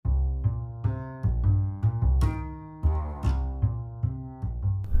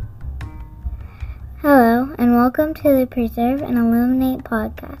Hello, and welcome to the Preserve and Illuminate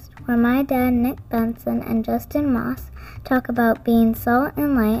podcast, where my dad, Nick Benson, and Justin Moss talk about being salt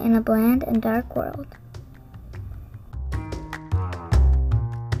and light in a bland and dark world.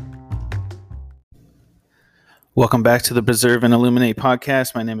 Welcome back to the Preserve and Illuminate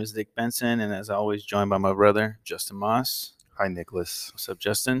podcast. My name is Nick Benson, and as always, joined by my brother, Justin Moss. Hi, Nicholas. What's up,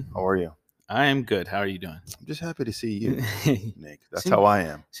 Justin? How are you? I am good. How are you doing? I'm just happy to see you, Nick. That's how I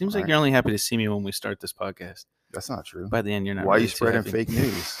am. Seems like you're only happy to see me when we start this podcast. That's not true. By the end, you're not. Why really are you spreading happy. fake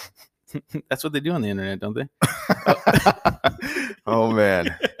news? That's what they do on the internet, don't they? Oh,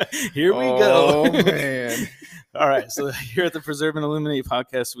 man. Here we go. Oh, man. All right. So here at the Preserve and Illuminate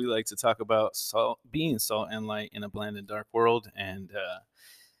podcast, we like to talk about being salt and light in a bland and dark world. And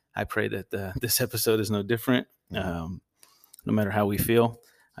I pray that this episode is no different. No matter how we feel,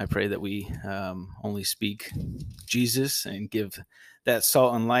 I pray that we only speak Jesus and give that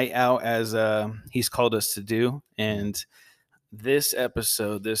salt and light out as he's called us to do. And this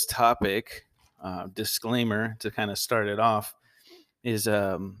episode, this topic, disclaimer to kind of start it off, is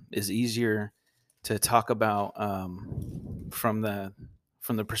easier to talk about from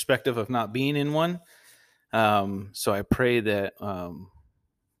the perspective of not being in one. So I pray that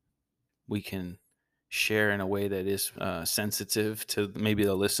we can share in a way that is sensitive to maybe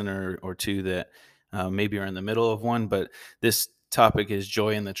the listener or two that maybe are in the middle of one. But this topic is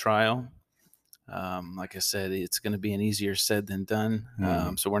joy in the trial. Like I said, it's going to be an easier said than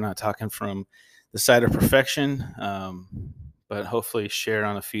done. So we're not talking from the side of perfection, but hopefully share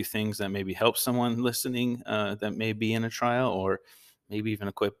on a few things that maybe help someone listening that may be in a trial, or maybe even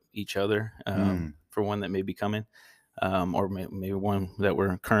equip each other for one that may be coming, or maybe one that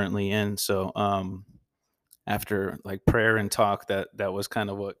we're currently in. So after like prayer and talk, that was kind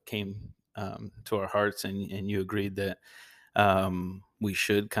of what came to our hearts, and you agreed that we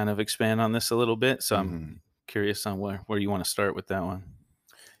should kind of expand on this a little bit. So I'm curious on where you want to start with that one.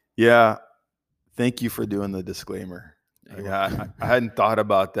 Yeah. Thank you for doing the disclaimer. Yeah, I hadn't thought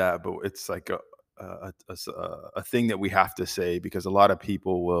about that, but it's like a thing that we have to say, because a lot of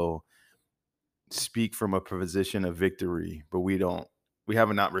people will speak from a position of victory, but we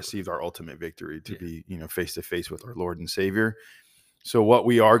have not received our ultimate victory to be, face to face with our Lord and Savior. So what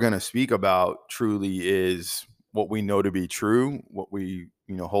we are going to speak about truly is what we know to be true, what we,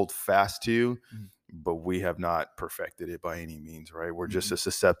 hold fast to, but we have not perfected it by any means, right? We're just as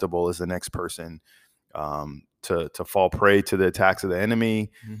susceptible as the next person to fall prey to the attacks of the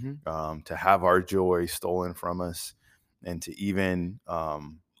enemy, to have our joy stolen from us, and to even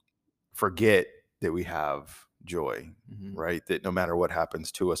forget that we have joy, right? That no matter what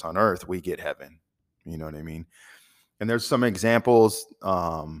happens to us on earth, we get heaven. You know what I mean? And there's some examples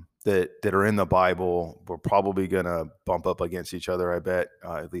that are in the Bible. We're probably going to bump up against each other, I bet,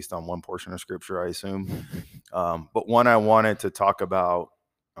 at least on one portion of scripture, I assume. But one I wanted to talk about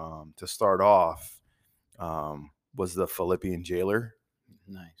to start off was the Philippian jailer.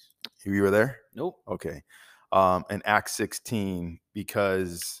 Nice. You were there? Nope. Okay. In Acts 16,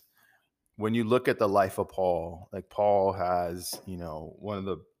 because when you look at the life of Paul, like Paul has, one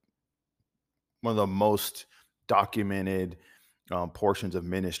of the most documented portions of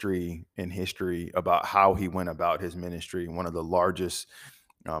ministry in history about how he went about his ministry. One of the largest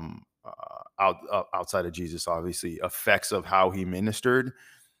outside of Jesus, obviously, effects of how he ministered,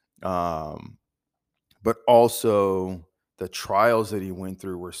 but also the trials that he went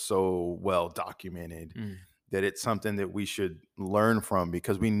through were so well documented that it's something that we should learn from,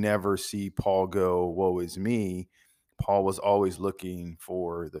 because we never see Paul go, woe is me. Paul was always looking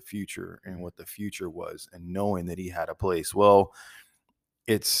for the future and what the future was, and knowing that he had a place. Well,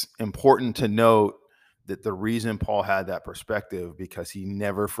 it's important to note that the reason Paul had that perspective, because he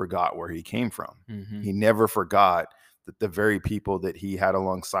never forgot where he came from. He never forgot that the very people that he had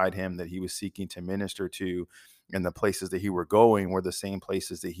alongside him, that he was seeking to minister to, and the places that he were going were the same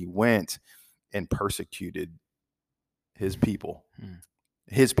places that he went and persecuted his people,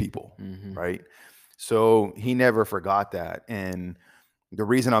 right? So he never forgot that. And the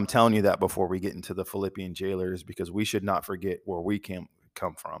reason I'm telling you that before we get into the Philippian jailer is because we should not forget where we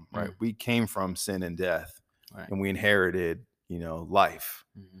come from, right? We came from sin and death, right, and we inherited, life.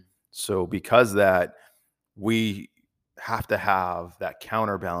 So because that, we have to have that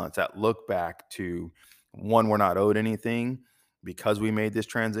counterbalance, that look back to, one, we're not owed anything because we made this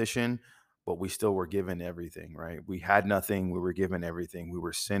transition, but we still were given everything, right? We had nothing. We were given everything. We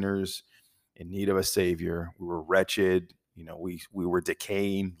were sinners in need of a savior. We were wretched. We were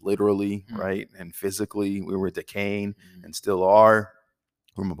decaying, literally, right? And physically we were decaying and still are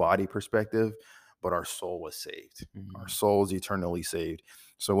from a body perspective. but our soul was saved. Mhm. Our soul is eternally saved.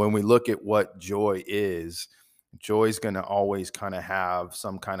 So when we look at what joy is going to always kind of have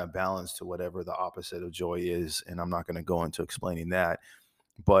some kind of balance to whatever the opposite of joy is. And I'm not going to go into explaining that,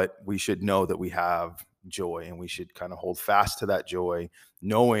 but we should know that we have joy, and we should kind of hold fast to that joy,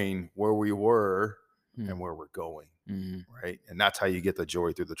 knowing where we were and where we're going. Mhm. Right. And that's how you get the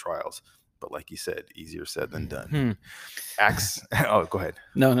joy through the trials. But like you said, easier said than done. Hmm. Acts. Oh, go ahead.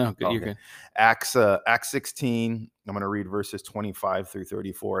 No, you're Okay. good. Acts 16. I'm going to read verses 25 through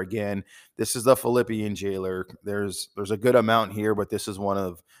 34. Again, this is the Philippian jailer. There's a good amount here, but this is one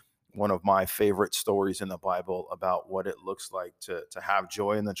of my favorite stories in the Bible about what it looks like to have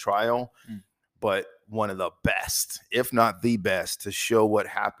joy in the trial. But one of the best, if not the best, to show what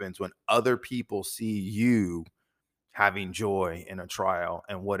happens when other people see you having joy in a trial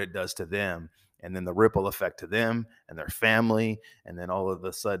and what it does to them, and then the ripple effect to them and their family, and then all of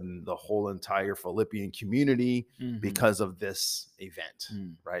a sudden the whole entire Philippian community because of this event,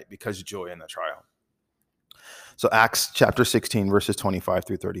 right? Because joy in the trial. So Acts chapter 16, verses 25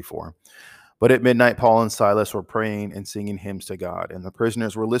 through 34. But at midnight, Paul and Silas were praying and singing hymns to God, and the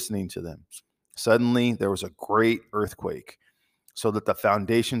prisoners were listening to them. Suddenly there was a great earthquake, so that the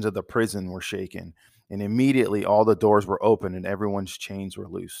foundations of the prison were shaken. And immediately all the doors were open and everyone's chains were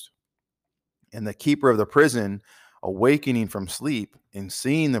loosed. And the keeper of the prison, awakening from sleep and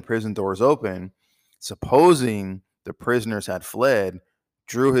seeing the prison doors open, supposing the prisoners had fled,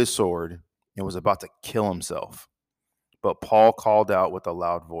 drew his sword and was about to kill himself. But Paul called out with a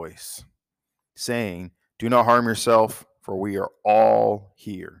loud voice, saying, "Do not harm yourself, for we are all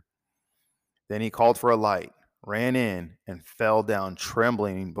here." Then he called for a light, ran in, and fell down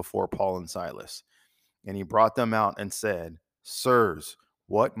trembling before Paul and Silas. And he brought them out and said, "Sirs,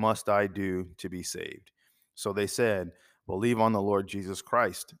 what must I do to be saved?" So they said, "Believe on the Lord Jesus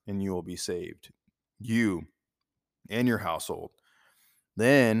Christ, and you will be saved, you and your household."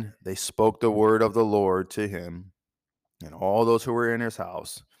 Then they spoke the word of the Lord to him and all those who were in his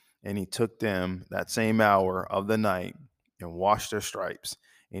house. And he took them that same hour of the night and washed their stripes.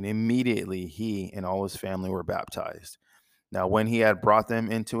 And immediately he and all his family were baptized. Now, when he had brought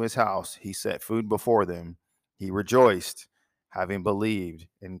them into his house, he set food before them. He rejoiced, having believed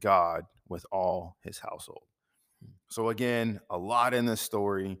in God with all his household. So again, a lot in this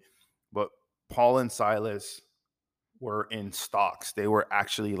story, but Paul and Silas were in stocks. They were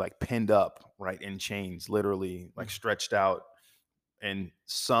actually like pinned up, right, in chains, literally like stretched out, and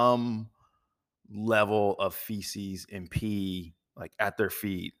some level of feces and pee like at their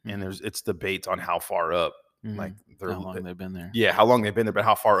feet. And it's debates on how far up. Like how long they've been there. Yeah, how long they've been there, but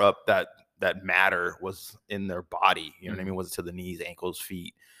how far up that matter was in their body. You know what I mean? Was it to the knees, ankles,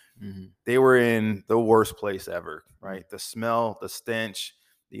 feet? They were in the worst place ever, right? The smell, the stench,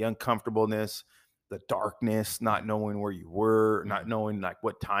 the uncomfortableness, the darkness, not knowing where you were, not knowing like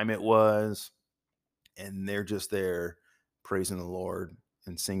what time it was. And they're just there praising the Lord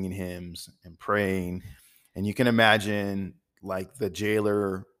and singing hymns and praying. And you can imagine like the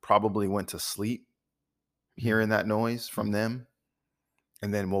jailer probably went to sleep hearing that noise from them,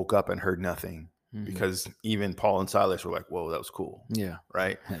 and then woke up and heard nothing, because even Paul and Silas were like, "Whoa, that was cool." Yeah.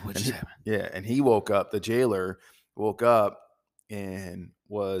 Right. What just happened? Yeah. And he woke up, the jailer woke up and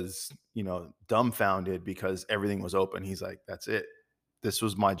was, dumbfounded because everything was open. He's like, "That's it. This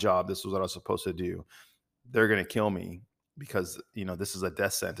was my job. This was what I was supposed to do. They're going to kill me because, this is a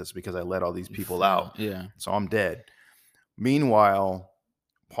death sentence because I let all these people out. Yeah. So I'm dead." Meanwhile,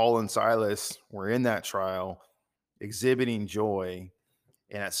 Paul and Silas were in that trial exhibiting joy.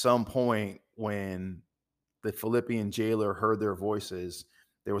 And at some point, when the Philippian jailer heard their voices,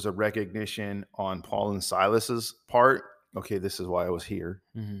 there was a recognition on Paul and Silas's part. Okay, this is why I was here.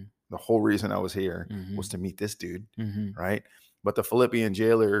 The whole reason I was here was to meet this dude, right? But the Philippian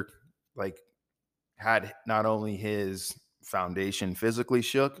jailer, like, had not only his foundation physically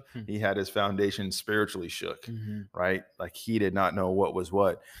shook, he had his foundation spiritually shook, right? Like he did not know what was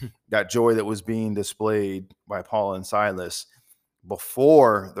what. That joy that was being displayed by Paul and Silas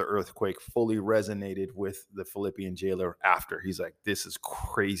before the earthquake fully resonated with the Philippian jailer after. He's like, "This is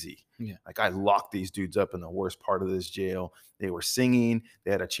crazy." Yeah. Like, I locked these dudes up in the worst part of this jail. They were singing,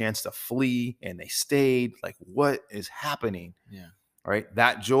 they had a chance to flee, and they stayed. Like, what is happening? Yeah. Right?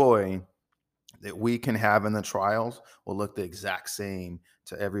 That joy that we can have in the trials will look the exact same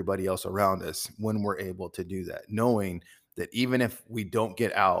to everybody else around us when we're able to do that, knowing that even if we don't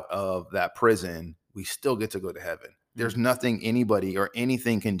get out of that prison, we still get to go to heaven. There's nothing anybody or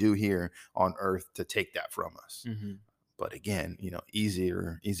anything can do here on earth to take that from us. But again,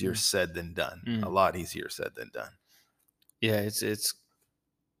 easier said than done. A lot easier said than done. Yeah, it's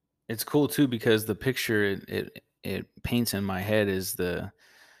it's cool too, because the picture it paints in my head is the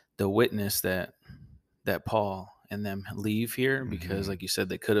witness that Paul and them leave here, because like you said,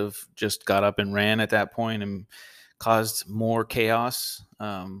 they could have just got up and ran at that point and caused more chaos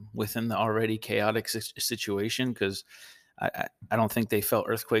within the already chaotic situation, because I don't think they felt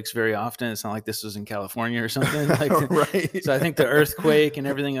earthquakes very often. It's not like this was in California or something. Like, Right. So I think the earthquake and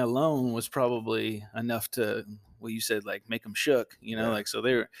everything alone was probably enough to, what you said, like make them shook, like, so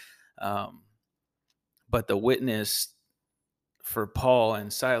they were, but the witness for Paul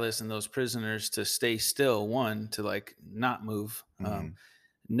and Silas and those prisoners to stay still, one, to like not move,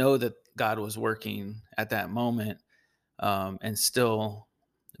 know that God was working at that moment, and still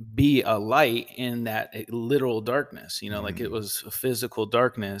be a light in that literal darkness, like it was a physical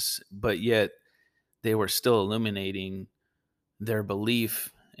darkness, but yet they were still illuminating their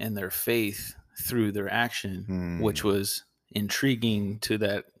belief and their faith through their action, which was intriguing to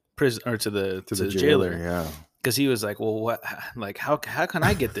that prison, or to the jailer. Yeah. Because he was like, well, what, like, how can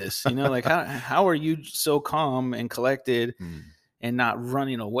I get this? Like, how are you so calm and collected and not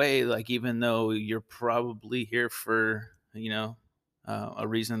running away? Like, even though you're probably here for, a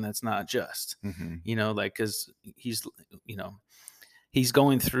reason that's not just, like, because he's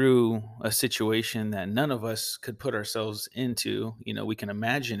going through a situation that none of us could put ourselves into. We can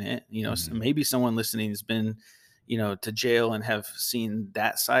imagine it. Maybe someone listening has been, to jail and have seen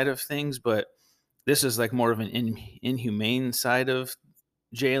that side of things, but this is like more of an inhumane side of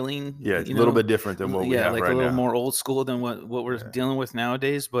jailing. Yeah, it's a little bit different than what we have like right a little now. more old school than what we're dealing with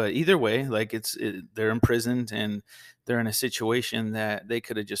nowadays. But either way, like they're imprisoned and they're in a situation that they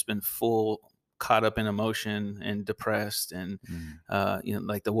could have just been caught up in emotion and depressed and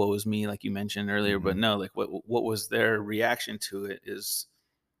like the woe is me, like you mentioned earlier. But no, like what was their reaction to it is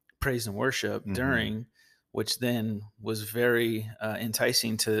praise and worship during, which then was very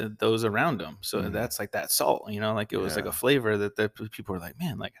enticing to those around them. So that's like that salt, like it was like a flavor that the people were like,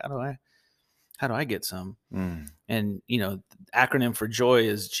 man, like how do I get some? And the acronym for joy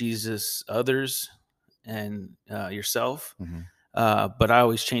is Jesus, others, and yourself. But I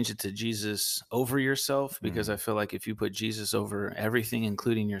always change it to Jesus over yourself, because I feel like if you put Jesus over everything,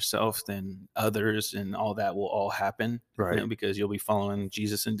 including yourself, then others and all that will all happen, right? Because you'll be following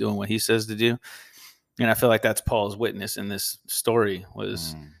Jesus and doing what he says to do. And I feel like that's Paul's witness in this story,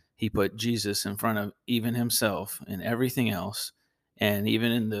 was he put Jesus in front of even himself and everything else. And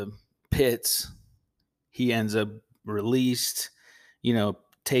even in the pits, he ends up released,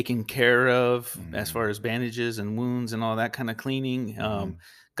 taken care of as far as bandages and wounds and all that kind of cleaning,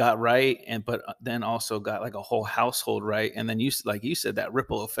 got right. But then also got like a whole household right. And then you said, that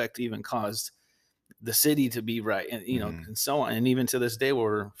ripple effect even caused the city to be right. And, and so on. And even to this day,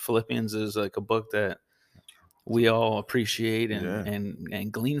 where Philippians is like a book that we all appreciate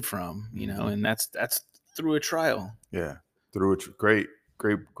and glean from, and that's through a trial. Yeah. Through a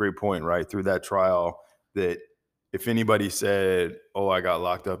great point, right? Through that trial, that if anybody said, oh, I got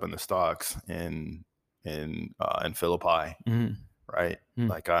locked up in the stocks in Philippi, right?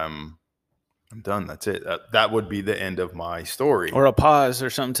 Like I'm done. That's it. That would be the end of my story. Or a pause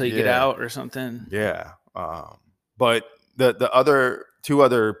or something till you get out or something. Yeah. But the two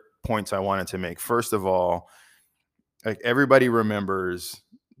other points I wanted to make. First of all, like everybody remembers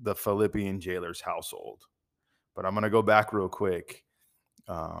the Philippian jailer's household, but I'm going to go back real quick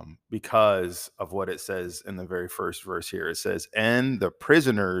because of what it says in the very first verse here. It says, and the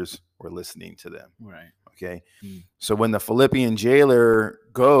prisoners were listening to them. Right. Okay. So when the Philippian jailer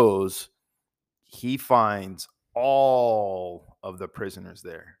goes, he finds all of the prisoners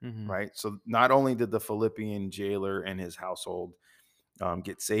there, right? So not only did the Philippian jailer and his household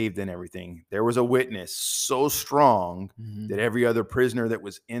get saved and everything, there was a witness so strong that every other prisoner that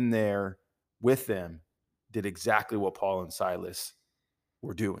was in there with them did exactly what Paul and Silas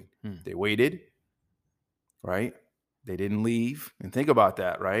were doing. They waited, right? They didn't leave. And think about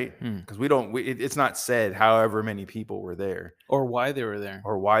that, right? Because it's not said however many people were there, or why they were there,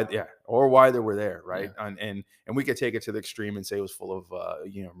 or why they were there, right? Yeah. And we could take it to the extreme and say it was full of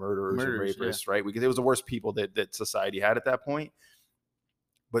murderers and rapists, right? Because it was the worst people that society had at that point.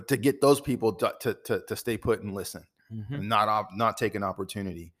 But to get those people to stay put and listen, and not take an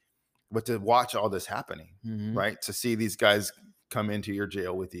opportunity, but to watch all this happening, right? To see these guys come into your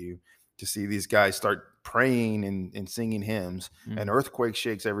jail with you, to see these guys start praying and singing hymns, an earthquake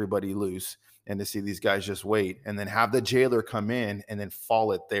shakes everybody loose, and to see these guys just wait, and then have the jailer come in and then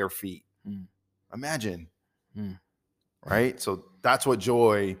fall at their feet. Imagine, right? So that's what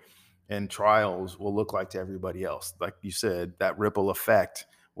joy and trials will look like to everybody else. Like you said, that ripple effect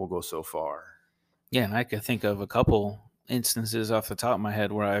will go so far. Yeah, and I could think of a couple instances off the top of my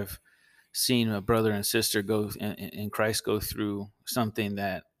head where I've seen a brother and sister go in Christ go through something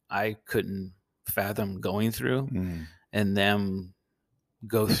that I couldn't fathom going through, and them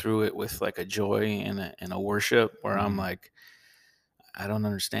go through it with like a joy and a worship where I'm like, I don't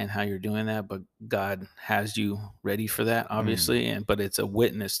understand how you're doing that, but God has you ready for that, obviously. But it's a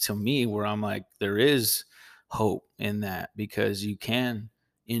witness to me where I'm like, there is hope in that, because you can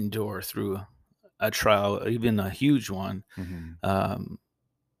endure through a trial, even a huge one,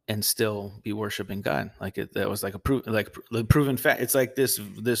 and still be worshiping God. Like that was like the proven fact. It's like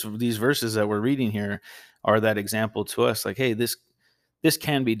these verses that we're reading here are that example to us. Like, hey, this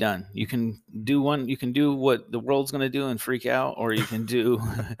can be done. You can do what the world's going to do and freak out, or you can do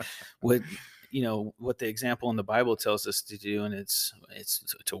what the example in the Bible tells us to do, and it's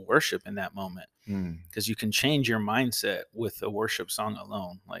to worship in that moment, because you can change your mindset with a worship song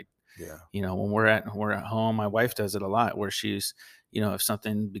alone. Like, when we're at home, my wife does it a lot, where she's, if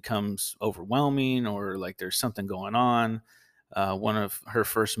something becomes overwhelming or like there's something going on, one of her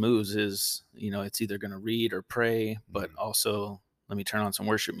first moves is, it's either going to read or pray, but also let me turn on some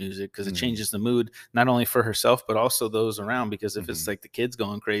worship music, because it changes the mood, not only for herself, but also those around. Because if it's like the kids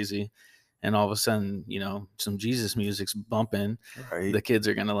going crazy and all of a sudden, some Jesus music's bumping, the kids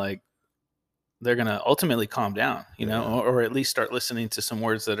are going to they're going to ultimately calm down, or at least start listening to some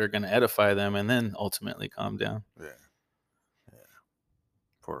words that are going to edify them, and then ultimately calm down. Yeah.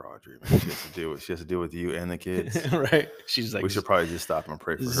 Poor Audrey, man. She has to deal with you and the kids. Right. She's like, we should probably just stop and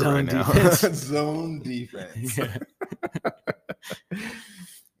pray for her zone right now. defense. Zone defense.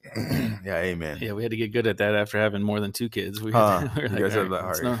 Yeah, amen. Yeah, we had to get good at that after having more than 2 kids. We You were like, guys have that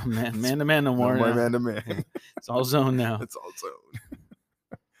it's hard. no man to man no more. No more now. man to man. It's all zone now. It's all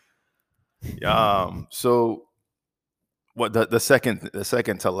zone. So what the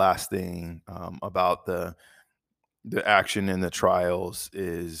second to last thing about the action in the trials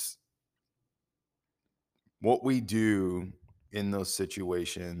is what we do in those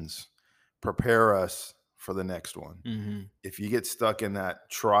situations prepare us for the next one. If you get stuck in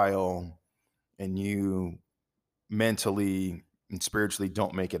that trial and you mentally and spiritually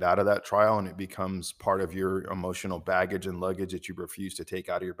don't make it out of that trial, and it becomes part of your emotional baggage and luggage that you refuse to take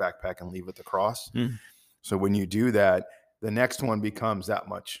out of your backpack and leave at the cross. So when you do that, the next one becomes that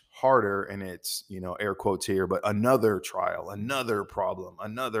much harder, and it's, air quotes here, but another trial, another problem,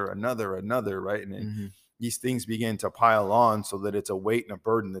 another, right? And these things begin to pile on so that it's a weight and a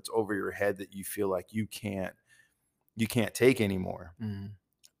burden that's over your head that you feel like you can't take anymore.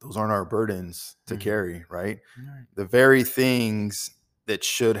 Those aren't our burdens to carry, right? The very things that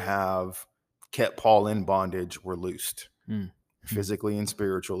should have kept Paul in bondage were loosed. Physically and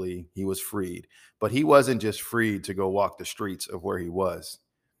spiritually, he was freed. But he wasn't just freed to go walk the streets of where he was.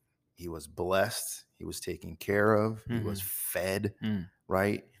 He was blessed. He was taken care of. He was fed,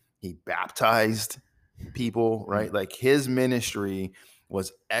 right? He baptized people, right? Like his ministry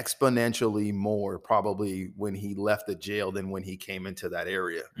was exponentially more probably when he left the jail than when he came into that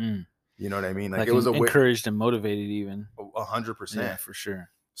area. You know what I mean? Like it was encouraged and motivated, even 100%. Yeah, for sure.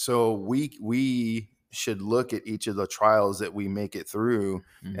 So we should look at each of the trials that we make it through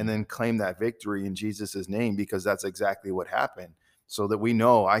and then claim that victory in Jesus's name, because that's exactly what happened. So that we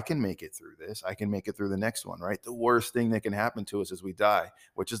know, I can make it through this. I can make it through the next one, right? The worst thing that can happen to us is we die,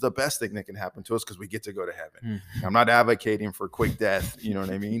 which is the best thing that can happen to us, because we get to go to heaven. I'm not advocating for quick death, you know what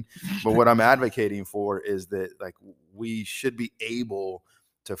I mean? But what I'm advocating for is that, like, we should be able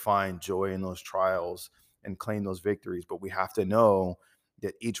to find joy in those trials and claim those victories. But we have to know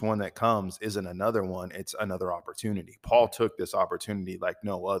that each one that comes isn't another one. It's another opportunity. Paul took this opportunity like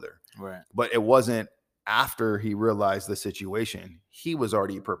no other. Right. But it wasn't after he realized the situation. He was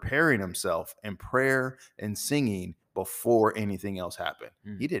already preparing himself in prayer and singing before anything else happened.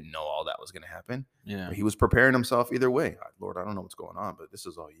 He didn't know all that was going to happen. Yeah. But he was preparing himself either way. Lord, I don't know what's going on, but this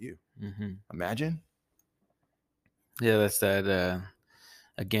is all you. Imagine. Yeah, that's that.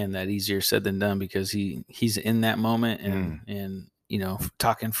 Again, that easier said than done, because he's in that moment and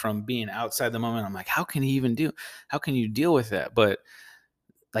talking from being outside the moment, I'm like, how can you deal with that? But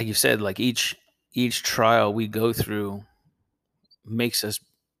like you said, like each trial we go through makes us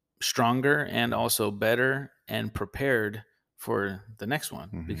stronger and also better and prepared for the next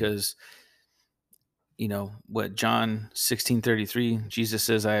one. Because what John 16:33, Jesus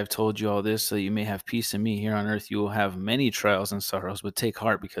says, I have told you all this so that you may have peace in me. Here on earth you will have many trials and sorrows, but take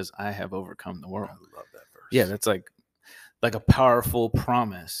heart, because I have overcome the world. I love that verse. Yeah, that's like a powerful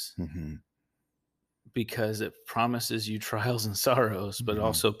promise, because it promises you trials and sorrows, but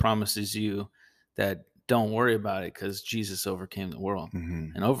also promises you that don't worry about it, because Jesus overcame the world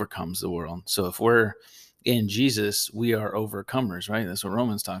and overcomes the world. So if we're in Jesus, we are overcomers, right? That's what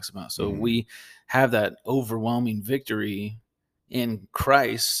Romans talks about. So Mhm. we have that overwhelming victory in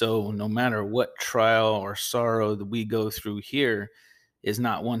Christ. So no matter what trial or sorrow that we go through here is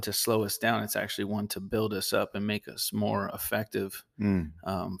not one to slow us down. It's actually one to build us up and make us more effective Mm.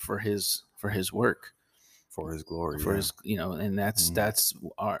 for his work, For his glory. for yeah. his, and Mhm. that's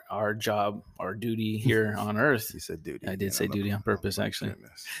our job, our duty here on earth. You said duty. I did again. say duty on purpose, my actually.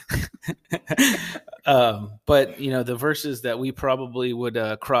 goodness. But the verses that we probably would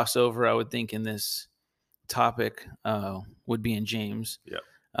cross over, I would think, in this topic would be in James. Yeah.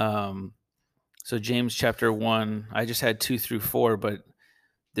 So James chapter 1, I just had 2 through 4, but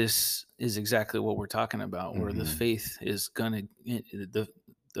this is exactly what we're talking about, where the Mhm. faith is gonna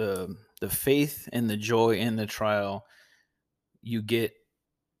the faith and the joy in the trial, you get,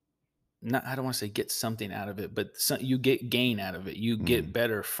 not, I don't want to say get something out of it, but you get gain out of it. You get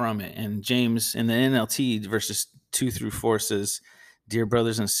better from it. And James in the NLT verses 2 through 4 says, "Dear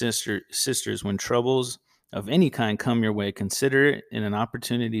brothers and sisters, when troubles of any kind come your way, consider it an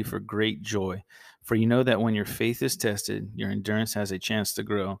opportunity for great joy. For you know that when your faith is tested, your endurance has a chance to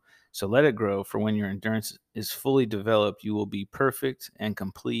grow. So let it grow, for when your endurance is fully developed, you will be perfect and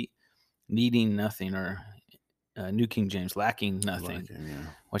complete, needing nothing," or New King James, lacking nothing.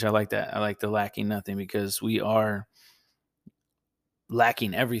 Which I like that. I like the lacking nothing, because we are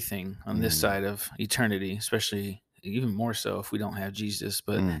lacking everything on this side of eternity, especially even more so if we don't have Jesus.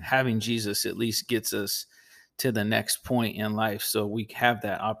 But having Jesus at least gets us to the next point in life, so we have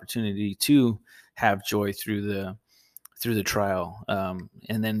that opportunity to have joy through the trial,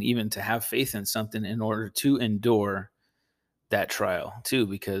 and then even to have faith in something in order to endure that trial too.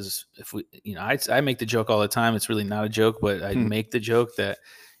 Because if we, I make the joke all the time, it's really not a joke, but I make the joke that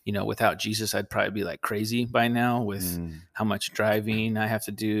without Jesus, I'd probably be like crazy by now with how much driving I have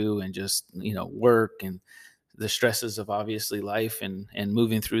to do, and just work, and the stresses of obviously life, and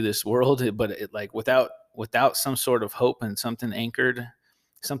moving through this world. But like without some sort of hope and something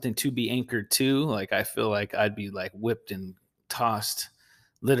to be anchored to, like I feel like I'd be like whipped and tossed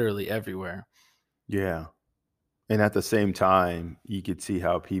literally everywhere. Yeah. And at the same time, you could see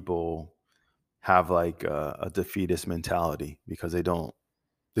how people have like a defeatist mentality because they don't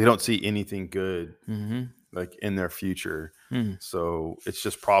see anything good like in their future. So it's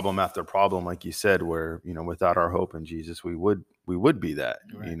just problem after problem, like you said, where without our hope in Jesus, we would be that.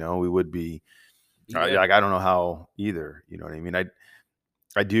 Right. We would be like, I don't know how either. You know what I mean?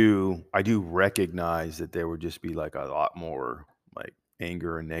 I do recognize that there would just be like a lot more like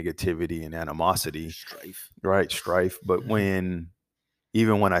anger and negativity and animosity, strife. But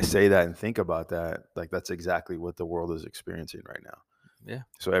even when I say that and think about that, like that's exactly what the world is experiencing right now. Yeah.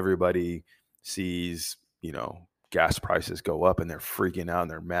 So everybody sees, gas prices go up and they're freaking out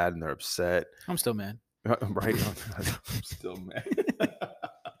and they're mad and they're upset. I'm still mad. Right. I'm still mad.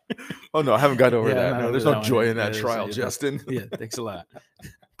 Oh no, I haven't got over that. No, there's no joy in that trial, Justin. Yeah, thanks a lot.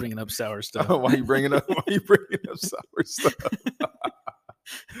 Bringing up sour stuff. Why are you bringing up sour stuff?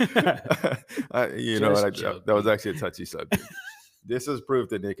 That was actually a touchy subject. This is proof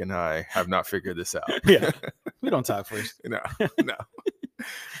that Nick and I have not figured this out. Yeah, we don't talk first. No.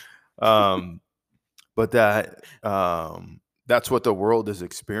 But that's what the world is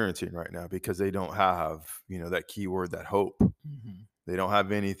experiencing right now, because they don't have, that key word, that hope. They don't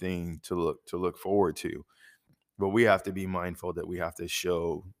have anything to look forward to. But we have to be mindful that we have to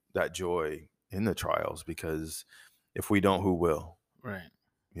show that joy in the trials, because if we don't, who will? Right.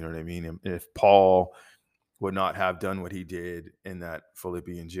 You know what I mean? And if Paul would not have done what he did in that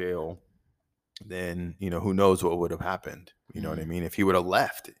Philippian jail, then, who knows what would have happened? You know what I mean? If he would have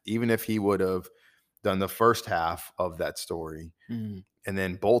left, even if he would have done the first half of that story and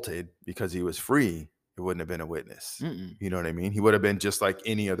then bolted because he was free, it wouldn't have been a witness. You know what I mean? He would have been just like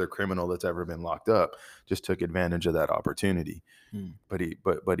any other criminal that's ever been locked up, just took advantage of that opportunity. But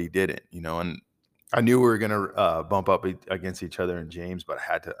he didn't, and I knew we were going to bump up against each other in James, but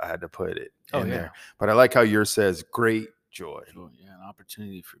I had to put it in there. But I like how yours says great joy. Yeah, an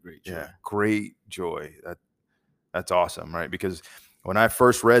opportunity for great joy. Yeah, great joy. That's awesome, right? Because when I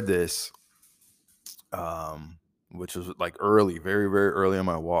first read this, which was like early, very, very early in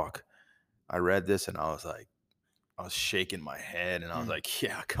my walk, I read this and I was shaking my head and I was like,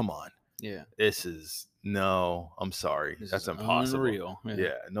 yeah, come on. Yeah. No, I'm sorry. That's impossible. Unreal.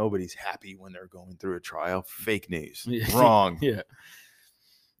 Yeah. Nobody's happy when they're going through a trial. Fake news. Yeah. Wrong. Yeah.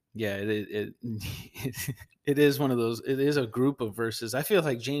 Yeah. It is one of those, it is a group of verses. I feel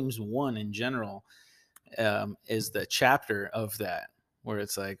like James 1 in general is the chapter of that, where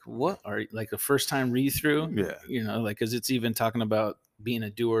it's like, what are like the first time read through? Yeah. Like, cause it's even talking about being a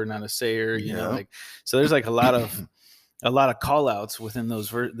doer, not a sayer, you know, Yeah. like, so there's like a lot of call outs within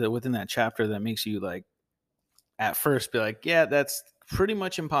within that chapter that makes you like at first be like, yeah, that's pretty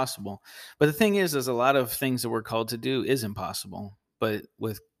much impossible. But the thing is a lot of things that we're called to do is impossible, but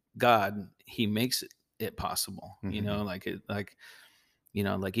with God, he makes it possible, you know, like you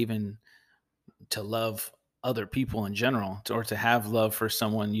know, like even to love other people in general, or to have love for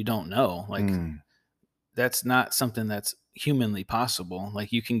someone you don't know, like that's not something that's humanly possible.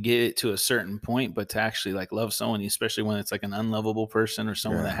 Like you can get it to a certain point, but to actually like love someone, especially when it's like an unlovable person or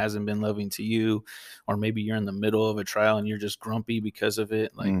someone that hasn't been loving to you, or maybe you're in the middle of a trial and you're just grumpy because of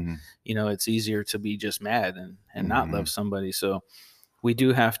it. Like, you know, it's easier to be just mad and not love somebody. So we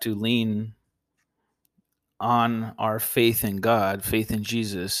do have to lean on our faith in God, faith in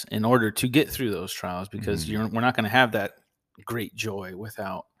Jesus, in order to get through those trials, because we're not going to have that great joy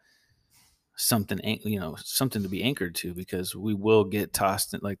without something, you know, something to be anchored to, because we will get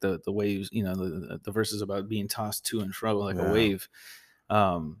tossed like the waves, you know, the verses about being tossed to and fro like a wave,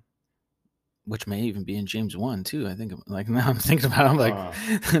 which may even be in James 1 too. I think, like, now I'm thinking about it,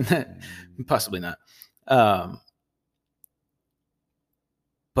 I'm like, possibly not.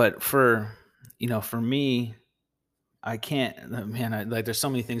 But for, you know, for me, I can't, man, like there's so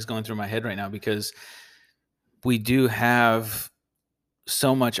many things going through my head right now, because we do have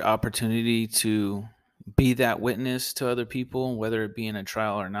so much opportunity to be that witness to other people, whether it be in a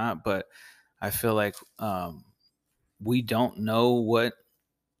trial or not. But I feel like we don't know what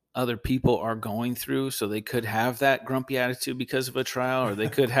other people are going through. So they could have that grumpy attitude because of a trial, or they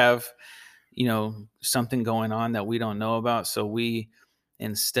could have, you know, something going on that we don't know about. So we,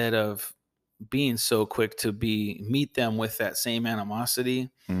 instead of being so quick to meet them with that same animosity,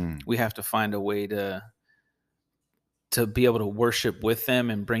 we have to find a way to be able to worship with them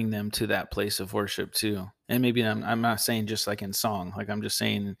and bring them to that place of worship too. And maybe I'm not saying just like in song, like I'm just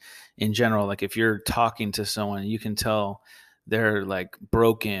saying in general, like if you're talking to someone, you can tell they're like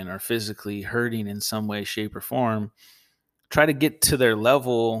broken or physically hurting in some way, shape, or form. Try to get to their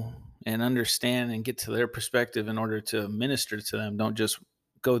level and understand and get to their perspective in order to minister to them. Don't just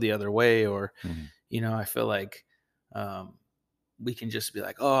go the other way. Or, you know, I feel like, we can just be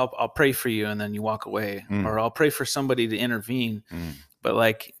like, oh, I'll pray for you, and then you walk away, or I'll pray for somebody to intervene. But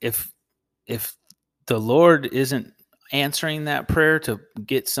like, if the Lord isn't answering that prayer to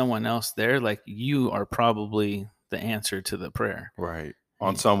get someone else there, like you are probably the answer to the prayer. Right.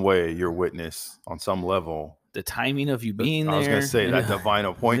 On some way, your witness on some level. The timing of you being there. I was going to say that divine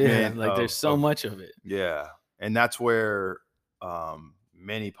appointment. Yeah, like there's so much of it. Yeah. And that's where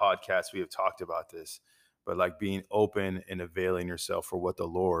many podcasts we have talked about this, but like being open and availing yourself for what the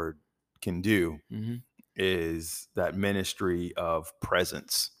Lord can do is that ministry of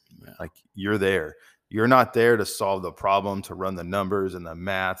presence. Yeah. Like you're there. You're not there to solve the problem, to run the numbers and the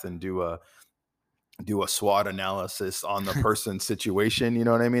math and do a SWOT analysis on the person's situation. You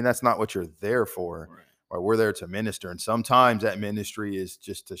know what I mean? That's not what you're there for. Right. Or we're there to minister. And sometimes that ministry is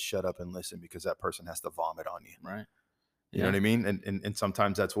just to shut up and listen because that person has to vomit on you. Right. You know what I mean? And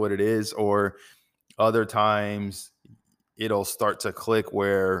sometimes that's what it is. Or other times it'll start to click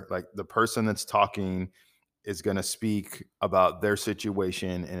where like the person that's talking is going to speak about their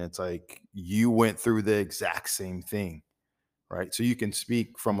situation. And it's like, you went through the exact same thing. Right. So you can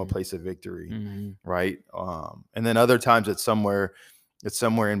speak from a place of victory. Right. And then other times it's somewhere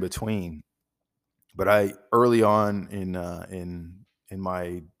in between. But I early on in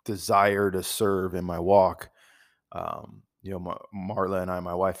my desire to serve in my walk, you know, Marla and I,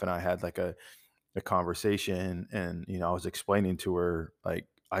 my wife and I had like a conversation, and, you know, I was explaining to her, like,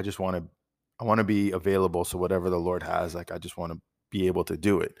 I want to be available. So whatever the Lord has, like, I just want to be able to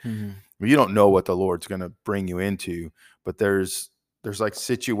do it. You don't know what the Lord's going to bring you into, but there's like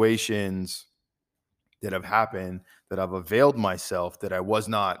situations that have happened that I've availed myself that I was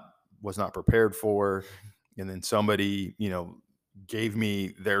not prepared for. And then somebody, you know, gave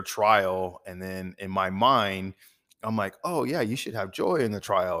me their trial. And then in my mind, I'm like, oh yeah, you should have joy in the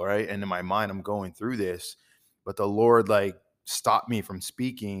trial. Right. And in my mind, I'm going through this, but the Lord like stopped me from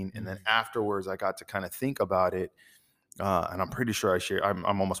speaking. And then afterwards I got to kind of think about it. And I'm pretty sure I'm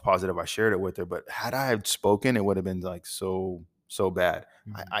almost positive I shared it with her, but had I had spoken, it would have been like so bad.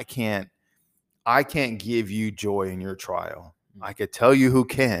 I can't give you joy in your trial. I could tell you who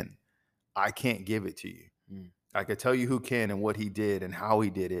can. I can't give it to you. I could tell you who can and what he did and how he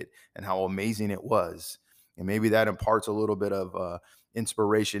did it and how amazing it was. And maybe that imparts a little bit of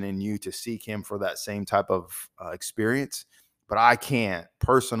inspiration in you to seek him for that same type of experience. But I can't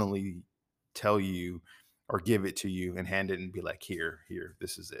personally tell you or give it to you and hand it and be like, here,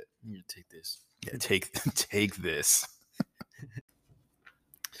 this is it. Take this. Yeah, take this.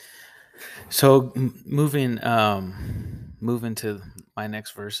 So moving to my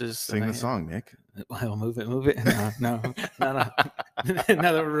next verses. Sing the song, Nick. Well, move it. No. Now that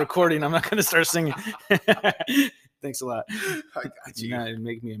we're recording, I'm not going to start singing. Thanks a lot. I got you. Now it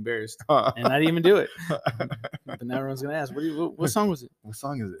make me embarrassed, and I didn't even do it. But now everyone's going to ask, what song was it? What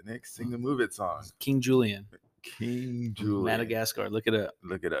song is it, Nick? Sing the Move It song. King Julian. King Julian. Madagascar. Look it up.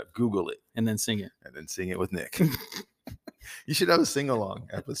 Look it up. Google it. And then sing it. And then sing it with Nick. You should have a sing-along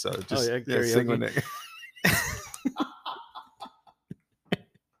episode. Just sing with Nick.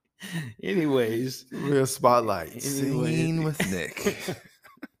 Anyways. Real spotlight. Singing with Nick.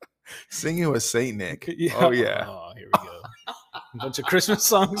 Singing with Saint Nick. Yeah. Oh, yeah. Oh, here we go. A bunch of Christmas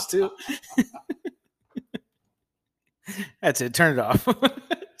songs, too. That's it. Turn it off.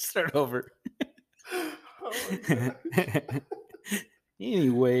 Start over.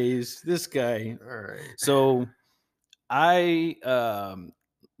 Anyways, this guy. All right. So I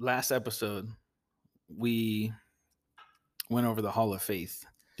last episode we went over the Hall of Faith.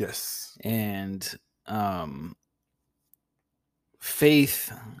 Yes. And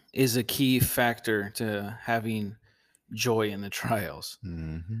faith is a key factor to having joy in the trials,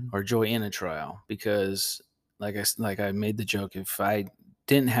 or joy in a trial, because like I made the joke, if I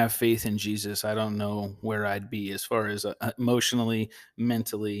didn't have faith in Jesus, I don't know where I'd be as far as emotionally,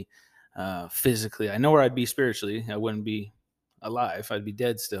 mentally, physically. I know where I'd be spiritually. I wouldn't be alive. I'd be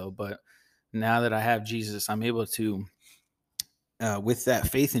dead still. But now that I have Jesus, I'm able to, with that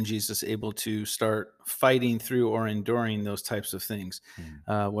faith in Jesus, able to start fighting through or enduring those types of things,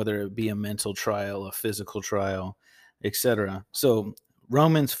 whether it be a mental trial, a physical trial, etc. So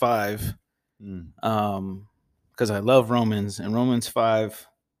Romans 5, because I love Romans, and Romans 5,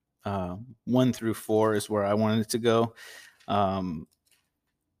 1 through 4 is where I wanted to go.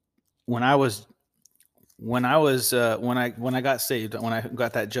 When I got saved, when I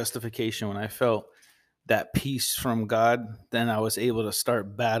got that justification, when I felt that peace from God, then I was able to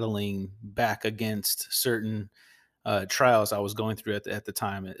start battling back against certain trials I was going through at the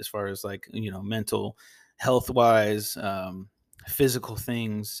time, as far as mental health wise, physical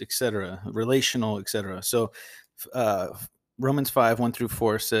things, etc., relational, etc. So Romans 5, 1 through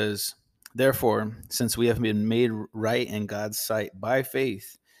 4 says, "Therefore, since we have been made right in God's sight by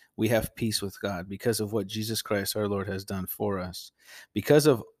faith, we have peace with God because of what Jesus Christ our Lord has done for us. Because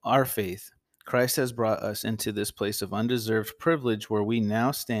of our faith, Christ has brought us into this place of undeserved privilege where we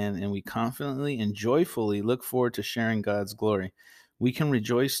now stand, and we confidently and joyfully look forward to sharing God's glory. We can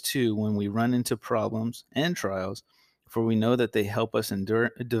rejoice too when we run into problems and trials, for we know that they help us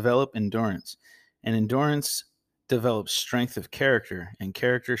develop endurance. And endurance develops strength of character, and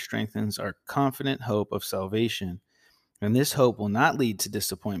character strengthens our confident hope of salvation. And this hope will not lead to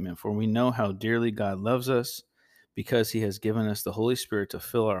disappointment, for we know how dearly God loves us, because he has given us the Holy Spirit to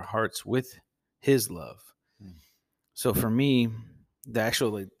fill our hearts with his love." So for me,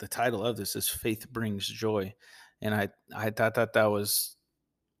 the title of this is Faith Brings Joy. And I thought that was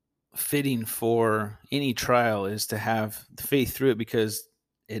fitting for any trial, is to have faith through it, because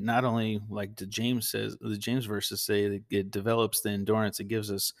it not only, like the James verses say, it develops the endurance. It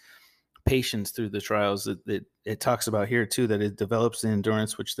gives us patience through the trials. It talks about here too, that it develops the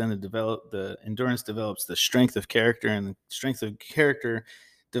endurance, which then the endurance develops the strength of character, and the strength of character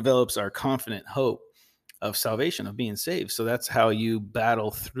develops our confident hope of salvation, of being saved. So that's how you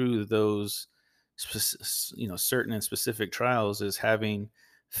battle through those certain and specific trials, is having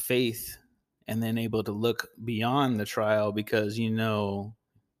faith, and then able to look beyond the trial, because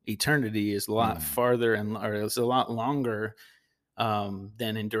eternity is a lot farther, or it's a lot longer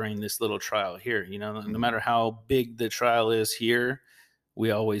than enduring this little trial here. No matter how big the trial is here,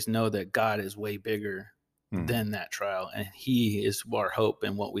 we always know that God is way bigger than that trial, and he is our hope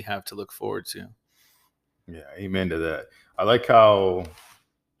and what we have to look forward to. Yeah, amen to that. I like how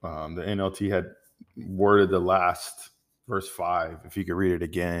the NLT had worded the last verse 5. If you could read it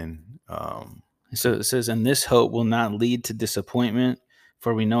again. So it says, "And this hope will not lead to disappointment,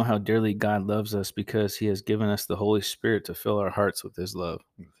 for we know how dearly God loves us, because he has given us the Holy Spirit to fill our hearts with his love."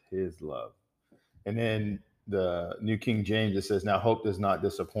 His love. And then the New King James, it says, "Now hope does not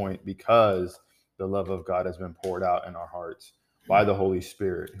disappoint, because the love of God has been poured out in our hearts by the Holy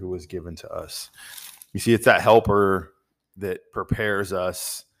Spirit who was given to us." You see, it's that helper that prepares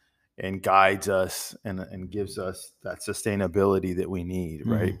us and guides us and gives us that sustainability that we need,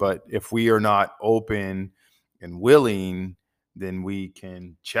 right? But if we are not open and willing, then we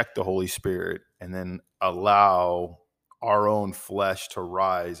can check the Holy Spirit and then allow our own flesh to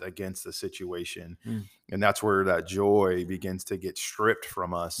rise against the situation. And that's where that joy begins to get stripped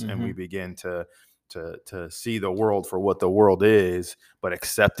from us, and we begin to to see the world for what the world is, but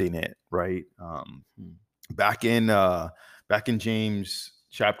accepting it, right? Back in James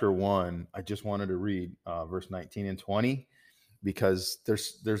chapter 1, I just wanted to read verse 19 and 20, because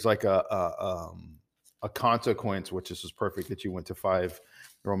there's like a consequence, which is perfect that you went to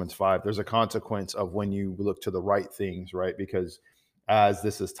Romans 5. There's a consequence of when you look to the right things, right? Because as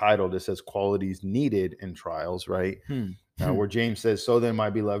this is titled, it says qualities needed in trials, right? Where James says, so then, my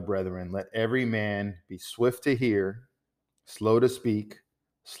beloved brethren, let every man be swift to hear, slow to speak,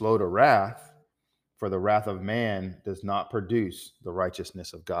 slow to wrath, for the wrath of man does not produce the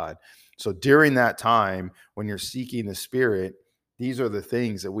righteousness of God. So during that time, when you're seeking the Spirit, these are the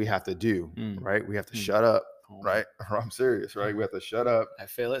things that we have to do, right? We have to shut up, right? I'm serious, right? We have to shut up. I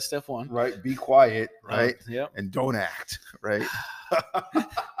fail at step 1. Right? Be quiet, right? Yep. And don't act, right?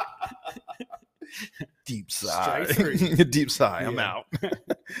 Deep sigh. Deep sigh. I'm out.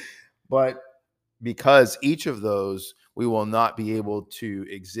 But because each of those, we will not be able to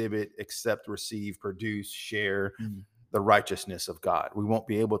exhibit, accept, receive, produce, share the righteousness of God. We won't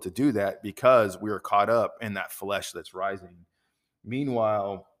be able to do that because we are caught up in that flesh that's rising.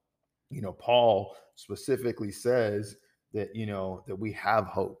 Meanwhile, Paul specifically says that, that we have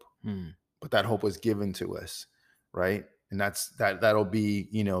hope, but that hope was given to us, right? And that'll be,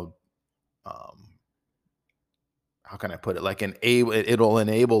 how can I put it? Like it'll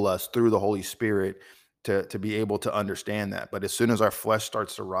enable us through the Holy Spirit to be able to understand that. But as soon as our flesh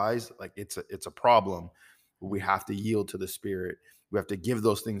starts to rise, like it's a problem. We have to yield to the Spirit. We have to give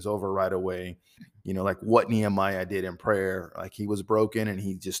those things over right away. Like what Nehemiah did in prayer, like he was broken and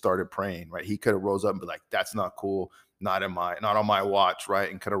he just started praying, right? He could have rose up and be like, that's not cool. Not on my watch, right?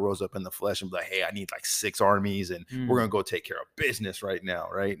 And could have rose up in the flesh and be like, hey, I need like 6 armies and we're going to go take care of business right now,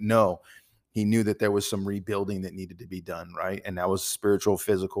 right? No, he knew that there was some rebuilding that needed to be done, right? And that was spiritual,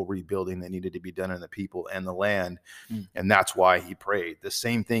 physical rebuilding that needed to be done in the people and the land. And that's why he prayed. The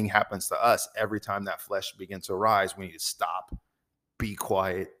same thing happens to us every time that flesh begins to rise. We need to stop, be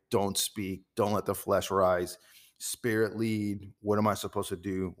quiet, don't speak, don't let the flesh rise. Spirit lead. What am I supposed to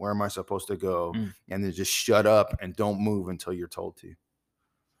do? Where am I supposed to go? And then just shut up and don't move until you're told to.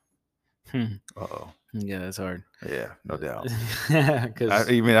 Uh-oh. Yeah, that's hard. Yeah, no doubt. Because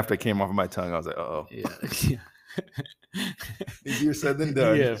even after it came off of my tongue, I was like, uh-oh. Yeah. Easier said than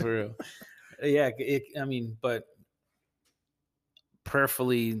done. Yeah, for real. Yeah, but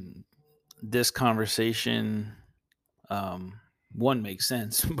prayerfully, this conversation, one makes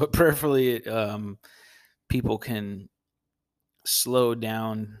sense, but prayerfully, people can slow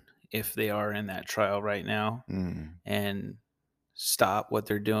down if they are in that trial right now and stop what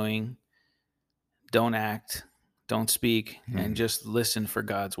they're doing. Don't act, don't speak, and just listen for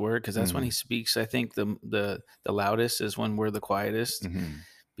God's word, because that's when he speaks. I think the loudest is when we're the quietest,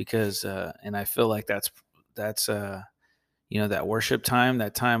 because and I feel like that's that worship time,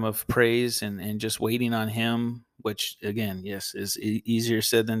 that time of praise and just waiting on him, which again, yes, is easier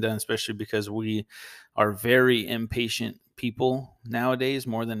said than done, especially because we are very impatient people nowadays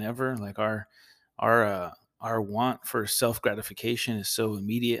more than ever. Like our want for self-gratification is so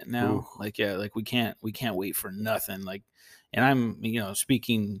immediate now. Ooh. Like we can't wait for nothing. Like, and I'm,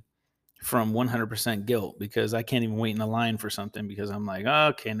 speaking from 100% guilt, because I can't even wait in a line for something because I'm like, oh,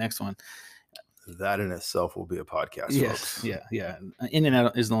 okay, next one. That in itself will be a podcast. Yes. Folks. Yeah. In and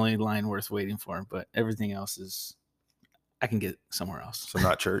out is the only line worth waiting for, but everything else is, I can get somewhere else. So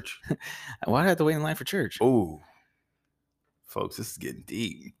not church. Why do I have to wait in line for church? Oh, folks, this is getting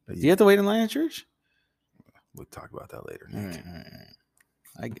deep. Do you have to wait in line at church? We'll talk about that later. All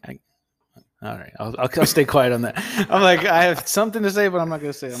right. All right. I'll stay quiet on that. I'm like, I have something to say, but I'm not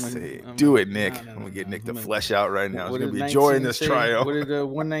going to say it. Do it, Nick. I'm going to get Nick to flesh out right now. It's going to be joy in this trial. What did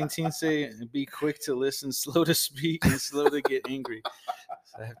 119 say? Be quick to listen, slow to speak, and slow to get angry.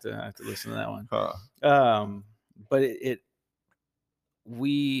 So I have to listen to that one. But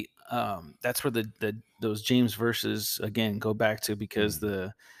that's where those James verses again go back to, because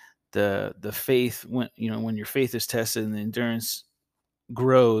the faith, when your faith is tested and the endurance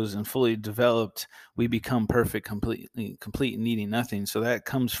grows and fully developed, we become perfect, complete and needing nothing. So that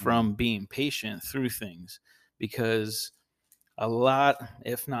comes from being patient through things, because a lot,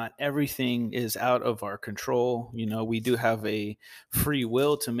 if not everything, is out of our control. We do have a free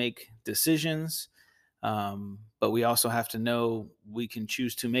will to make decisions, but we also have to know we can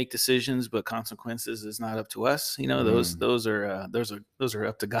choose to make decisions, but consequences is not up to us. Those are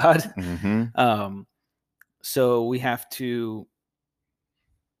up to God. Mm-hmm. So we have to,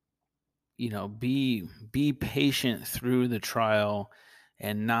 be patient through the trial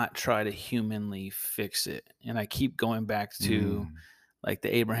and not try to humanly fix it. And I keep going back to like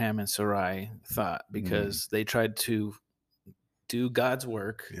the Abraham and Sarai thought, because they tried to do God's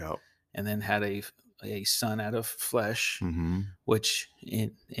work Yep. and then had a son out of flesh, Mm-hmm. which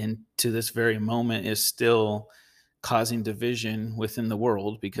in to this very moment is still causing division within the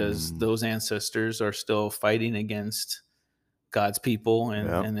world, because those ancestors are still fighting against God's people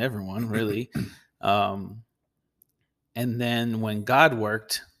and everyone, really. And then when God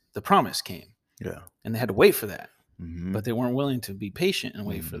worked, the promise came. Yeah. And they had to wait for that. Mm-hmm. But they weren't willing to be patient and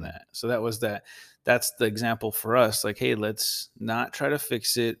wait for that. So that's the example for us. Like, hey, let's not try to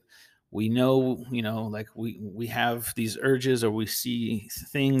fix it. We know, like we have these urges, or we see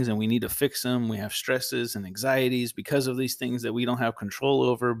things and we need to fix them. We have stresses and anxieties because of these things that we don't have control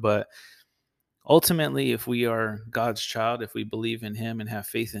over. But ultimately, if we are God's child, if we believe in him and have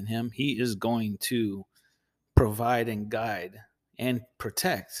faith in him, he is going to provide and guide and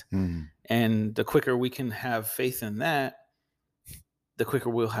protect. Mm-hmm. And the quicker we can have faith in that, the quicker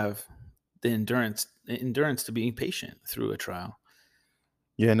we'll have the endurance to be patient through a trial.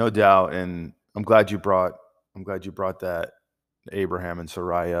 Yeah, no doubt. And I'm glad you brought that Abraham and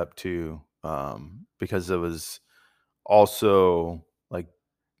Sarai up too, because it was also like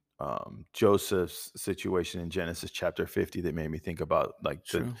Joseph's situation in Genesis chapter 50 that made me think about like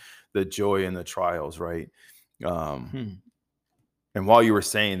the joy in the trials, right? And while you were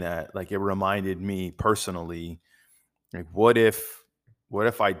saying that, like, it reminded me personally, like, what if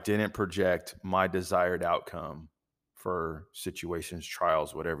I didn't project my desired outcome for situations,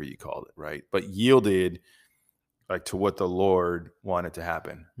 trials, whatever you call it, right? But yielded like to what the Lord wanted to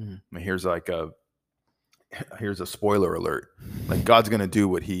happen. I mean, here's a spoiler alert. Like, God's going to do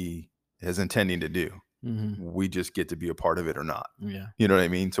what he is intending to do. We just get to be a part of it or not. Yeah. You know what I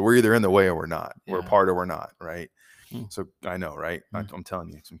mean? So we're either in the way or we're not. Yeah. We're a part or we're not, right? So I know, right? I'm telling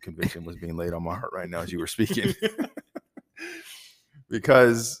you, some conviction was being laid on my heart right now as you were speaking.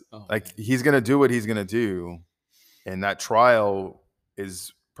 Because he's going to do what he's going to do. And that trial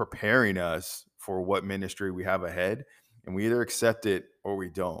is preparing us for what ministry we have ahead. And we either accept it or we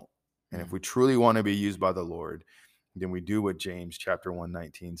don't. And if we truly want to be used by the Lord, then we do what James chapter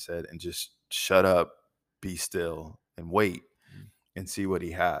 1:19 said, and just shut up, be still, and wait and see what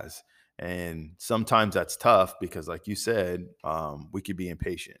he has. And sometimes that's tough because, like you said, we could be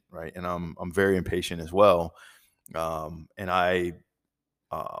impatient, right? And I'm very impatient as well. And I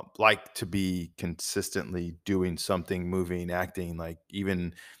like to be consistently doing something, moving, acting. Like,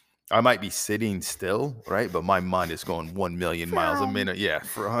 even I might be sitting still, right? But my mind is going 1 million miles a minute. Yeah,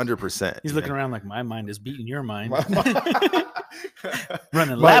 for 100%. He's looking around like, my mind is beating your mind.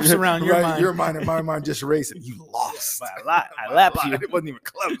 Running laps around your mind. Your mind and my mind just racing. You lost. Yeah, I lapped you. It wasn't even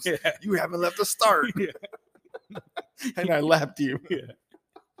close. Yeah. You haven't left the start. Yeah. And I lapped you. Yeah.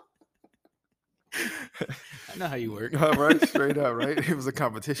 I know how you work. Right? Straight up, right? It was a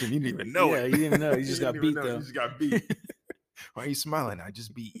competition. You didn't even know it. Yeah, you didn't even know. You just got beat, though. You just got beat. Why are you smiling? I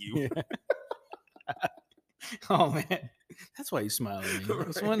just beat you. Yeah. Oh, man. That's why you smiled at me.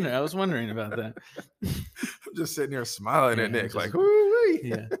 I was wondering about that. I'm just sitting here smiling at Nick like, woo-wee.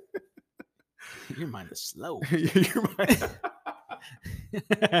 Yeah. Your mind is slow. Your mind.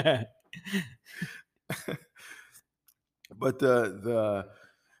 But the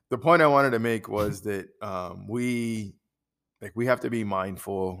point I wanted to make was that we have to be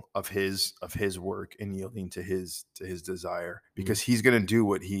mindful of his work and yielding to his desire, because he's going to do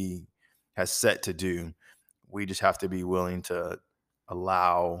what he has set to do. We just have to be willing to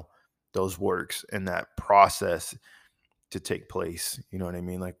allow those works and that process to take place. You know what I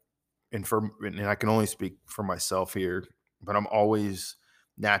mean? Like, and I can only speak for myself here, but I'm always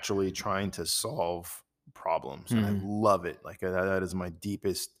naturally trying to solve problems. And I love it. Like, that is my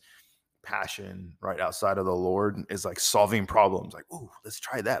deepest passion, right outside of the Lord, is like solving problems. Like, oh, let's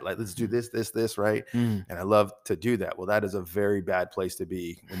try that. Like, let's do this, right? And I love to do that. Well, that is a very bad place to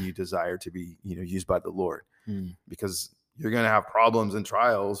be when you desire to be, used by the Lord, because you're going to have problems and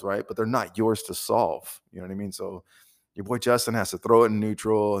trials, right? But they're not yours to solve. You know what I mean? So your boy Justin has to throw it in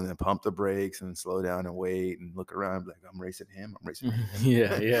neutral and then pump the brakes and slow down and wait and look around, like, I'm racing him.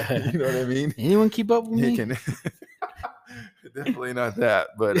 Yeah. You know what I mean? Anyone keep up with me? Definitely not that,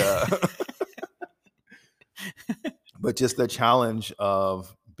 but but just the challenge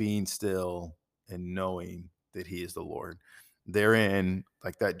of being still and knowing that he is the Lord. Therein,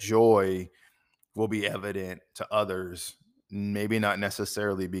 like, that joy will be evident to others, maybe not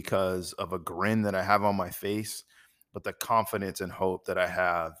necessarily because of a grin that I have on my face, but the confidence and hope that I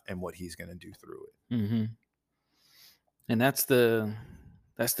have in what he's going to do through it. Mm-hmm. And that's the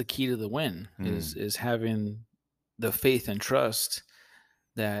key to the win, is having the faith and trust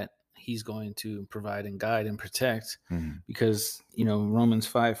that he's going to provide and guide and protect, Mm. because, Romans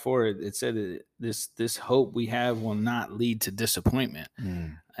 5:4, it said that this hope we have will not lead to disappointment.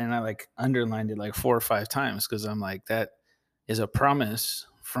 Mm. And I like underlined it like 4 or 5 times, because I'm like, that is a promise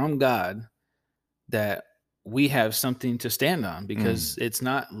from God that we have something to stand on, because it's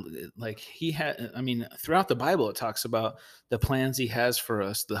not like he had. I mean, throughout the Bible, it talks about the plans he has for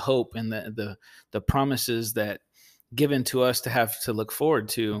us, the hope and the promises that given to us to have to look forward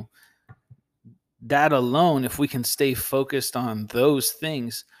to. That alone, if we can stay focused on those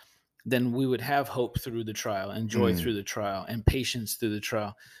things, then we would have hope through the trial and joy through the trial and patience through the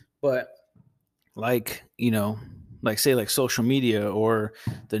trial. But like, say like social media or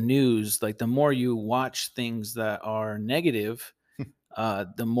the news, like the more you watch things that are negative,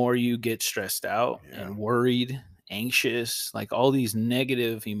 the more you get stressed out and worried, anxious. Like all these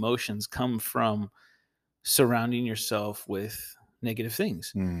negative emotions come from surrounding yourself with negative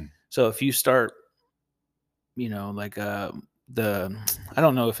things. So if you start, like I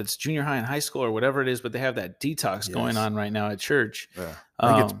don't know if it's junior high and high school or whatever it is, but they have that detox going on right now at church. Yeah.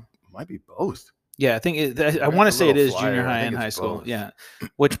 I think it might be both. Yeah, I think I want to say it is junior high and high school. Both. Yeah,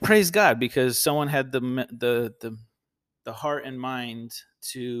 which praise God, because someone had the heart and mind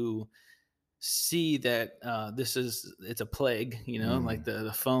to see that it's a plague. Like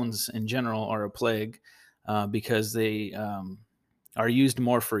the phones in general are a plague, because they are used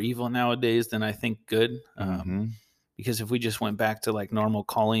more for evil nowadays than I think good. Because if we just went back to like normal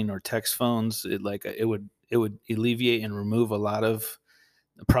calling or text phones, it would alleviate and remove a lot of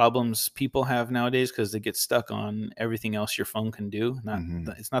the problems people have nowadays, because they get stuck on everything else your phone can do.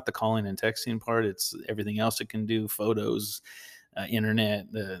 It's not the calling and texting part, it's everything else it can do: photos,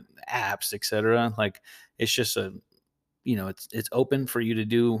 internet, the apps, etc. Like it's just it's open for you to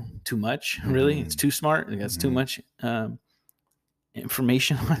do too much. Really, it's too smart. It has too much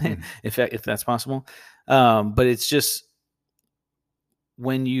information on it, if that's possible. But it's just,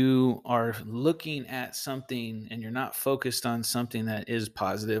 when you are looking at something and you're not focused on something that is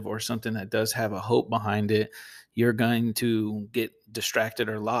positive or something that does have a hope behind it, you're going to get distracted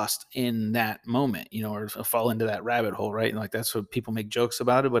or lost in that moment, or fall into that rabbit hole, right? And like that's what people make jokes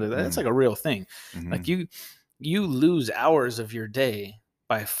about it, but that's like a real thing. Like you lose hours of your day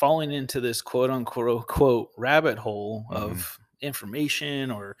by falling into this quote unquote rabbit hole of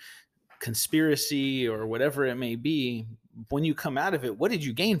information or conspiracy or whatever it may be. When you come out of it, what did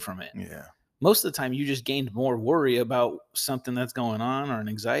you gain from it? Yeah. Most of the time you just gained more worry about something that's going on or an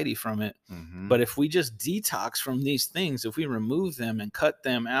anxiety from it. But if we just detox from these things, if we remove them and cut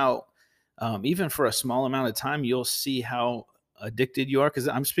them out, even for a small amount of time, you'll see how addicted you are. Because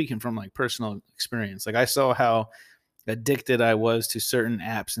I'm speaking from like personal experience. Like I saw how addicted I was to certain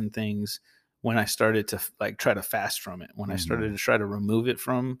apps and things when I started to like try to fast from it. When I started to try to remove it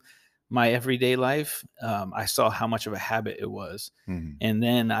from my everyday life, I saw how much of a habit it was. And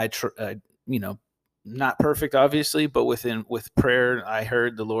then I not perfect, obviously, but with prayer, I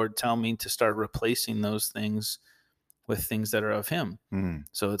heard the Lord tell me to start replacing those things with things that are of him.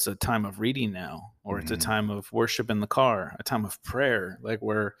 So it's a time of reading now, or it's a time of worship in the car, a time of prayer, like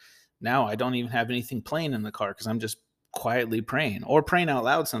where now I don't even have anything playing in the car, because I'm just quietly praying or praying out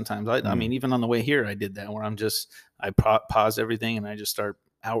loud sometimes. I mean, even on the way here, I did that, where I pause everything and I just start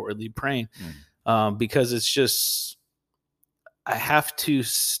outwardly praying, because it's just, I have to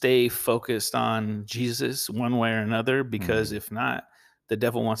stay focused on Jesus one way or another, because if not, the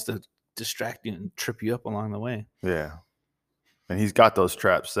devil wants to distract you and trip you up along the way. Yeah. And he's got those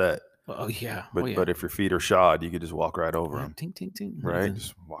traps set. Oh yeah. But if your feet are shod, you could just walk right over them. Ting, ting, ting. Right?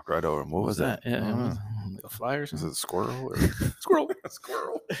 Just walk right over them. What was that? Yeah. A fly or something? Is it a squirrel? Or... Squirrel.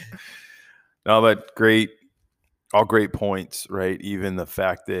 Squirrel. No, but all great points, right? Even the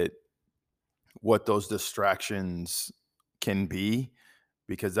fact that what those distractions can be,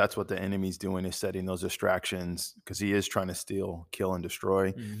 because that's what the enemy's doing, is setting those distractions, because he is trying to steal, kill, and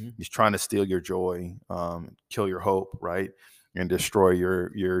destroy. He's trying to steal your joy, kill your hope, right? And destroy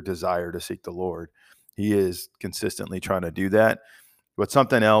your desire to seek the Lord. He is consistently trying to do that. But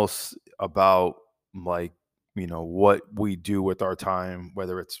something else about what we do with our time,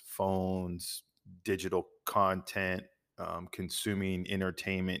 whether it's phones, digital content, consuming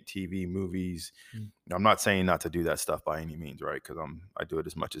entertainment, TV, movies. I'm not saying not to do that stuff by any means, right? Because I do it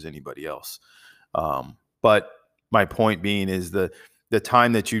as much as anybody else. But my point being is the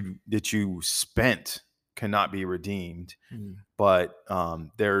time that you spent cannot be redeemed. But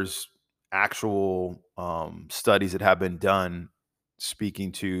there's actual studies that have been done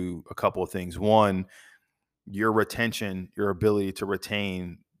speaking to a couple of things. One, your retention, your ability to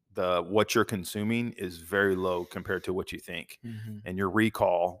retain what you're consuming is very low compared to what you think. Mm-hmm. And your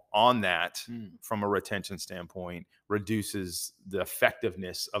recall on that Mm. from a retention standpoint reduces the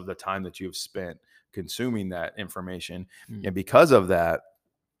effectiveness of the time that you've spent consuming that information. Mm. And because of that,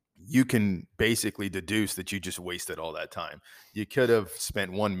 you can basically deduce that you just wasted all that time. You could have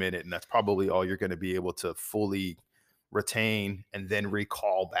spent 1 minute, and that's probably all you're going to be able to fully retain and then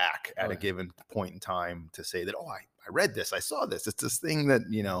recall back at a given point in time to say that, I read this, I saw this. It's this thing that,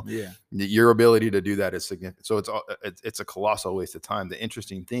 your ability to do that is significant. So it's a colossal waste of time. The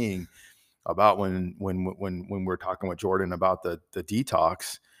interesting thing about when we're talking with Jordan about the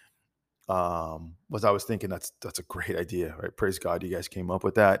detox, was I was thinking that's a great idea, right? Praise God, you guys came up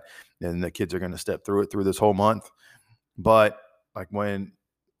with that, and the kids are going to step through it through this whole month. But like when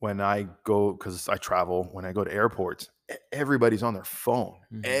I go, because I travel, when I go to airports, everybody's on their phone.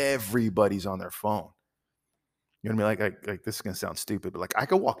 Mm-hmm. Everybody's on their phone. You know what I mean? Like this is gonna sound stupid, but like I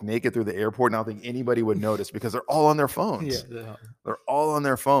could walk naked through the airport and I don't think anybody would notice because they're all on their phones. Yeah, they're all on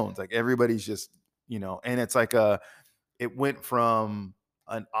their phones. Like everybody's just, and it's like it went from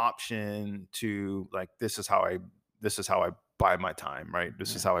an option to like this is how I buy my time, right?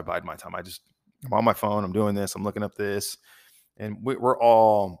 This is how I bide my time. I'm on my phone, I'm doing this, I'm looking up this, and we're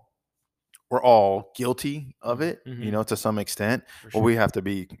all guilty of it, to some extent. But we have to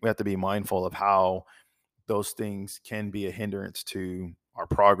be mindful of how those things can be a hindrance to our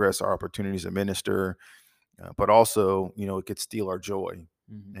progress, our opportunities to minister, but also, it could steal our joy.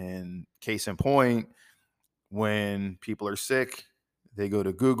 And case in point, when people are sick, they go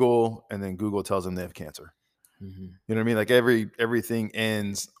to Google, and then Google tells them they have cancer. You know what I mean? Like everything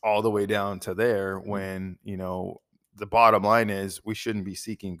ends all the way down to there when, the bottom line is we shouldn't be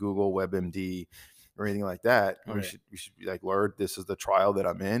seeking Google, WebMD, or anything like that. Right. We should be like, Lord, this is the trial that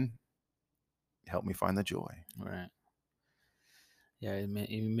I'm in. Help me find the joy. Right. Yeah, you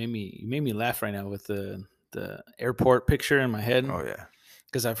made me laugh right now with the airport picture in my head. Oh yeah.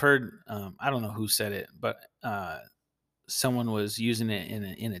 Because I've heard, I don't know who said it, but someone was using it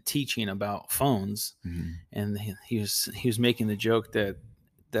in a teaching about phones, and he was making the joke that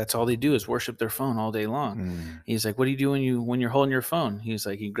that's all they do is worship their phone all day long. He's like, "What do you do when you're holding your phone?" He's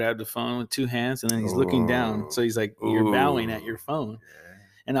like, he grabbed the phone with two hands and then he's looking down. So he's like, you're bowing at your phone. Yeah.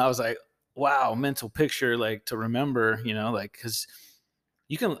 And I was like, wow, mental picture, like to remember, like because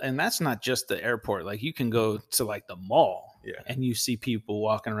you can, and that's not just the airport. Like you can go to like the mall, and you see people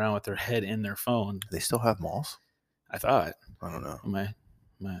walking around with their head in their phone. They still have malls? I thought. I don't know. I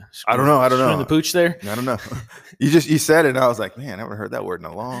don't know. Screwing the pooch there? I don't know. You said it, and I was like, man, I haven't heard that word in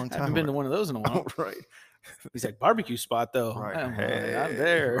a long time. I haven't been to one of those in a while. Right. He's like, barbecue spot, though. Right. I'm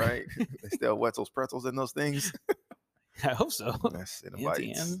there. Right. They still have Wetzel's pretzels in those things? I hope so. That's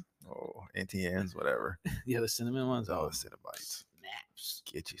Cinnabites. Auntie Anne's, whatever. Yeah, the cinnamon ones. Oh, the Cinnabites. Snaps.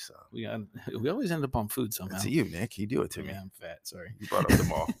 Get you some. We always end up on food somehow. That's you, Nick. You do it to me. Yeah, I'm fat. Sorry. You brought up the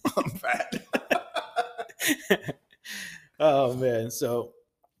mall. I'm fat. Oh man. So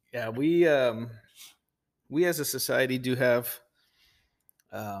yeah, we as a society do have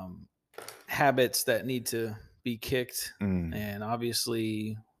habits that need to be kicked, and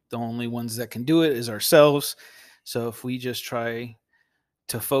obviously the only ones that can do it is ourselves. So if we just try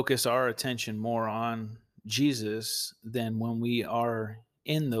to focus our attention more on Jesus, then when we are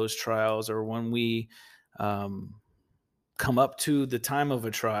in those trials, or when we come up to the time of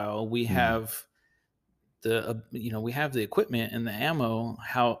a trial, we have we have the equipment and the ammo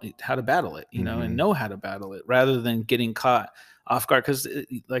how to battle it, and know how to battle it, rather than getting caught off guard. Because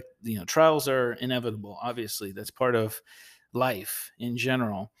trials are inevitable. Obviously, that's part of life in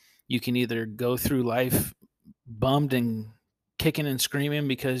general. You can either go through life bummed and kicking and screaming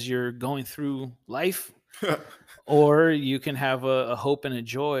because you're going through life, or you can have a hope and a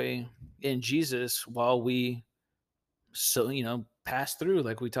joy in Jesus while we pass through,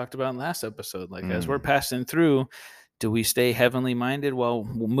 like we talked about in last episode. Like as we're passing through, do we stay heavenly minded while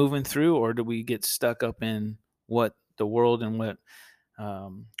moving through, or do we get stuck up in what the world and what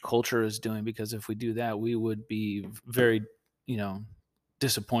culture is doing? Because if we do that, we would be very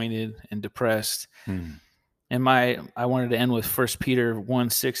disappointed and depressed. And I wanted to end with 1 Peter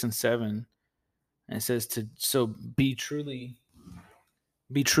 1:6-7, and it says be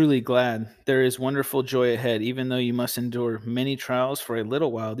truly glad. There is wonderful joy ahead, even though you must endure many trials for a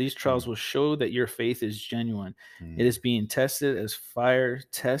little while. These trials will show that your faith is genuine. It is being tested as fire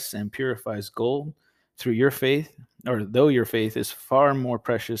tests and purifies gold. Though your faith is far more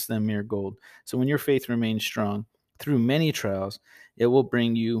precious than mere gold. So when your faith remains strong through many trials, it will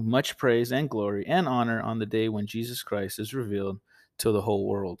bring you much praise and glory and honor on the day when Jesus Christ is revealed to the whole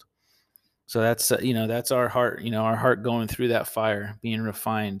world. So that's that's our heart, our heart going through that fire, being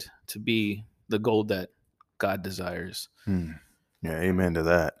refined to be the gold that God desires. Yeah, amen to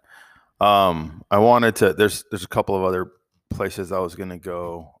that. I wanted to. There's a couple of other places I was gonna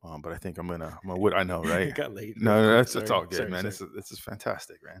go, but I think I'm gonna. I know, right? It got late. No, it's all good, man. This is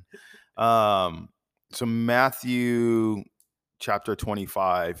fantastic, man. So Matthew chapter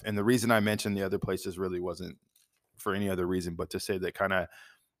 25, and the reason I mentioned the other places really wasn't for any other reason, but to say that kind of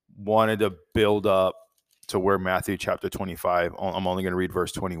wanted to build up to where Matthew chapter 25. I'm only going to read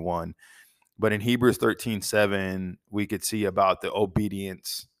verse 21. But in Hebrews 13:7, we could see about the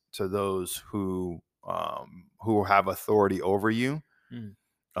obedience to those who have authority over you,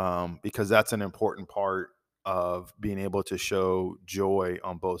 because that's an important part of being able to show joy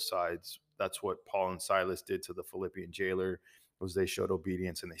on both sides. That's what Paul and Silas did to the Philippian jailer, was they showed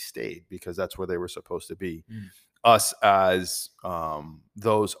obedience and they stayed because that's where they were supposed to be. Us as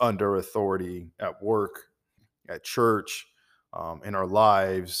those under authority at work, at church, in our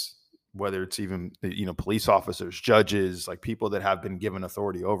lives, whether it's even, police officers, judges, like people that have been given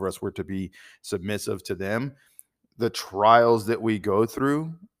authority over us, we're to be submissive to them. The trials that we go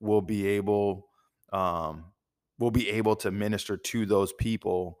through will be able to minister to those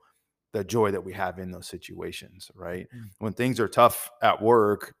people the joy that we have in those situations, right? When things are tough at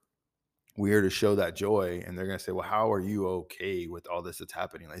work, we are to show that joy, and they're going to say, well, how are you okay with all this that's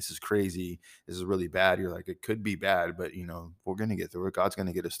happening? Like, this is crazy. This is really bad. You're like, it could be bad, but we're going to get through it. God's going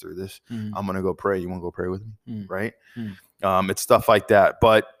to get us through this. I'm going to go pray. You want to go pray with me? Right. It's stuff like that.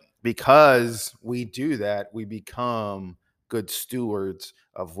 But because we do that, we become good stewards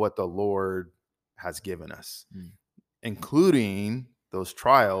of what the Lord has given us, including those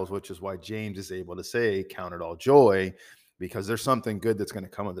trials, which is why James is able to say, count it all joy, because there's something good that's going to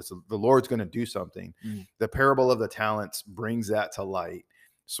come of this. The Lord's going to do something. The parable of the talents brings that to light,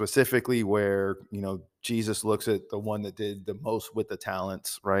 specifically where, Jesus looks at the one that did the most with the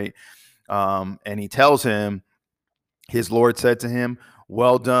talents, right? And he tells him, his Lord said to him,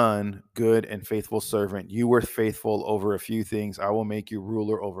 well done, good and faithful servant. You were faithful over a few things. I will make you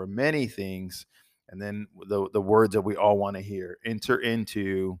ruler over many things. And then the words that we all want to hear, enter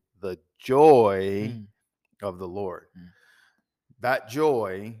into the joy of the Lord. That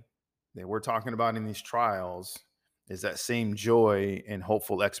joy that we're talking about in these trials is that same joy and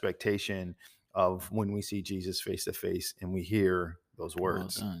hopeful expectation of when we see Jesus face to face and we hear those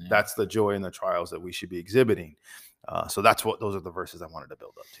words. Well done, yeah. That's the joy in the trials that we should be exhibiting. So those are the verses I wanted to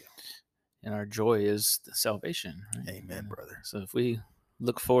build up to. And our joy is the salvation. Right? Amen, brother. So if we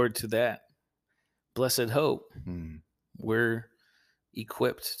look forward to that blessed hope, we're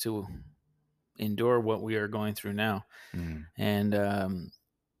equipped to endure what we are going through now. And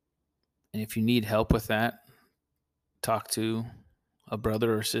if you need help with that, talk to a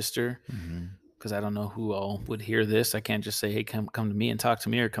brother or sister, because I don't know who all would hear this. I can't just say, hey, come to me and talk to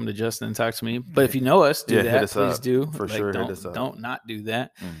me, or come to Justin and talk to me. But if you know us, do that. Please do. For sure, hit us up. Don't not do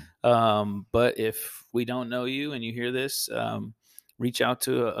that. But if we don't know you and you hear this, reach out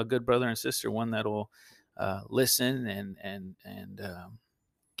to a good brother and sister, one that will listen and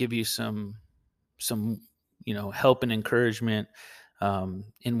give you some help and encouragement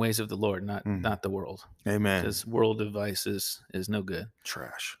in ways of the Lord, not the world. Amen. Because world advice is no good.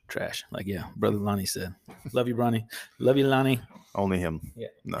 Trash. Like, Brother Lonnie said. Love you, Ronnie. Love you, Lonnie. Only him. Yeah.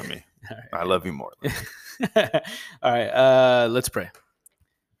 Not me. Right. I love you more. All right. Let's pray.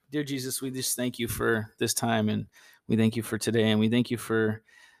 Dear Jesus, we just thank you for this time, and we thank you for today, and we thank you for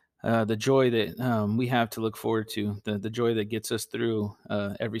the joy that we have to look forward to, the joy that gets us through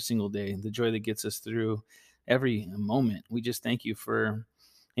every single day, the joy that gets us through every moment. We just thank you for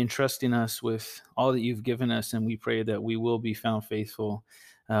entrusting us with all that you've given us, and we pray that we will be found faithful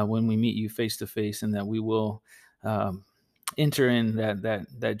when we meet you face to face, and that we will enter in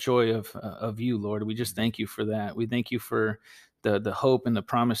that joy of you, Lord. We just thank you for that. We thank you for the hope and the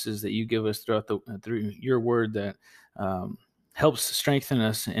promises that you give us through your word that helps strengthen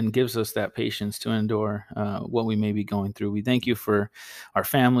us and gives us that patience to endure what we may be going through. We thank you for our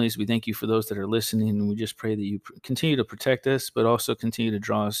families. We thank you for those that are listening. And we just pray that you continue to protect us, but also continue to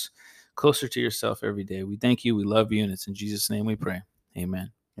draw us closer to yourself every day. We thank you. We love you. And it's in Jesus' name we pray.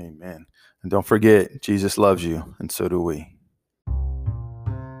 Amen. Amen. And don't forget, Jesus loves you, and so do we.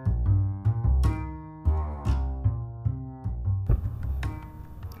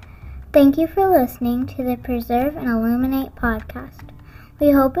 Thank you for listening to the Preserve and Illuminate podcast.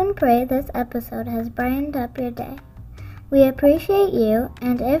 We hope and pray this episode has brightened up your day. We appreciate you,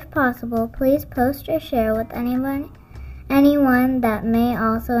 and if possible, please post or share with anyone that may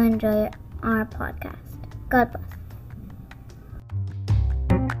also enjoy our podcast. God bless.